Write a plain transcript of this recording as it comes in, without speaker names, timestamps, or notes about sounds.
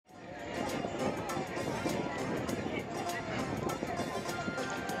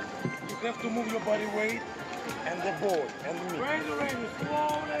have to move your body weight and the ball and me.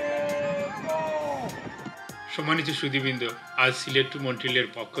 Slowly go. সম্মানিত সুধীবৃন্দ, আজ Sylhet two মন্ট্রিলের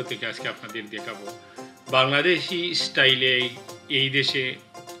পক্ষ থেকে আজকে আপনাদের দেখাবো বাংলাদেশি স্টাইলে এই দেশে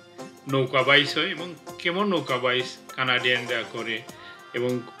নৌকা বাইচ হয় এবং কেমন নৌকা বাইচ কানাডিয়ানরা করে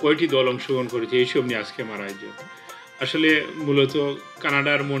এবং কয়টি দল অংশগ্রহণ করেছে এইসব নিয়ে আজকে আমার আয়োজন। আসলে মূলত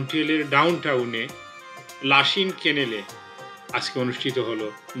কানাডার মন্ট্রিয়েলের ডাউন টাউনে লাশিন ক্যানেলে আজকে অনুষ্ঠিত হলো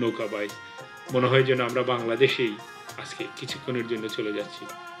নৌকা বাইচ। মনে হয় যেন আমরা বাংলাদেশেই আজকে কিছুক্ষণের জন্য চলে যাচ্ছি।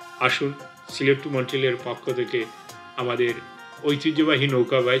 আসুন সিলেট টু মন্ট্রিলের পক্ষ থেকে আমাদের ঐতিহ্যবাহী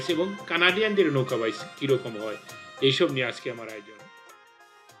নৌকা বাইচ এবং কানাডিয়ানদের নৌকা বাইচ কীরকম হয় এইসব নিয়ে আজকে আমার আয়োজন।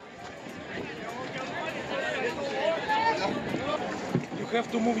 You have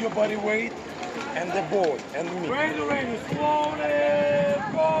to move your body weight and the ball and me. Slowly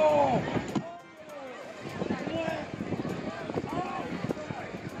go.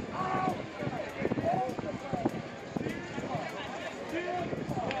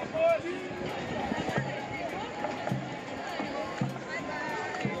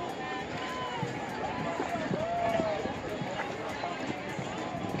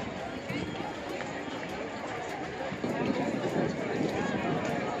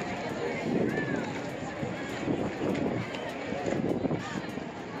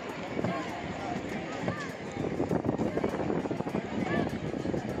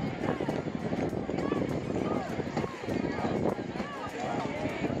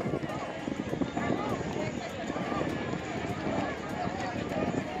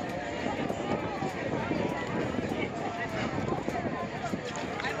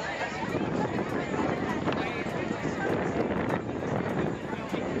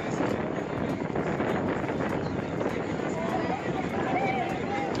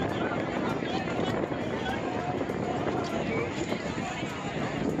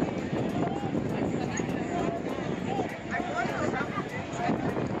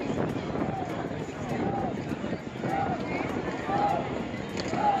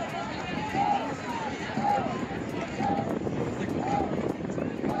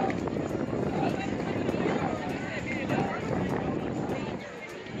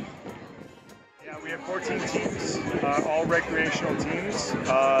 We have 14 teams, all recreational teams,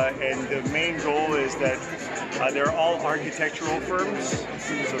 and the main goal is that they're all architectural firms,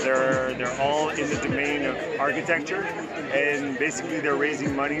 so they're all in the domain of architecture, and basically they're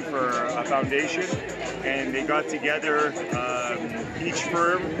raising money for a foundation, and they got together, each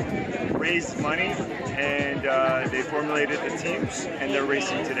firm raised money, and they formulated the teams, and they're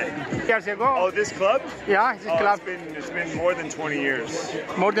racing today. Years ago? Oh, this club? Yeah, this club. It's been more than 20 years.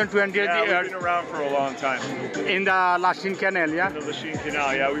 More than 20 years. Yeah, we've been around for a long time. In the Lassine Canal, yeah? In the Lassine Canal,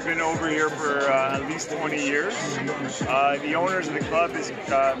 yeah. We've been over here for at least 20 years. The owners of the club is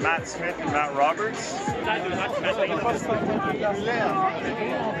Matt Smith and Matt Roberts.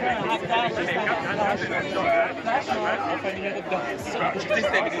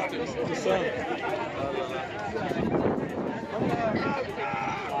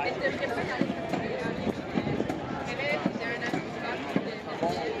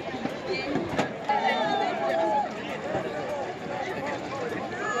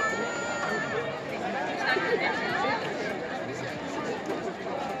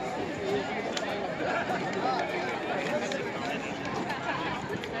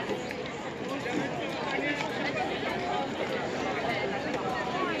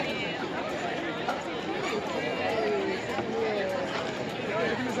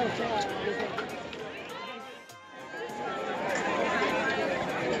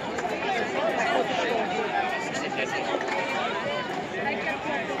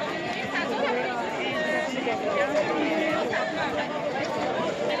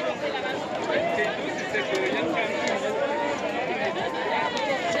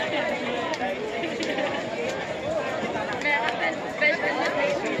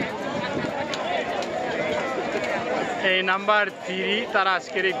 এই number 3 তারা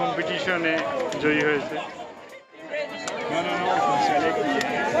আজকের এই কম্পিটিশনে জয়ী হয়েছে।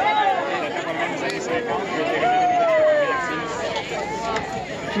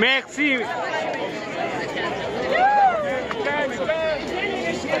 Merci.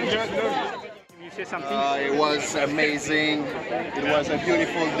 It was amazing. It was a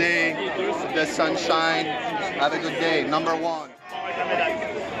beautiful day. The sunshine. Have a good day. Number 1.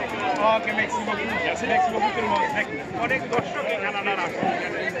 Ok, merci beaucoup. Merci beaucoup tout le monde. অনেক দর্শক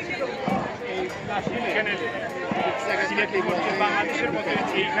এখানে বাংলাদেশের মধ্যে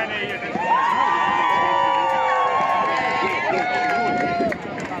এইখানে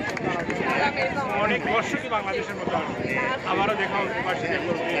অনেক দর্শকই বাংলাদেশের মধ্যে আসবে। আবারও দেখা হবে পাশে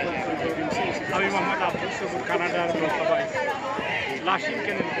আমি মোহাম্মদ আব্দুল সবুর কানাডার নৌকা বাইচ লাশিং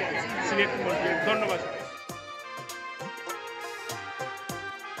কেনেন সিলেট মন্ট্রিয়াল। ধন্যবাদ।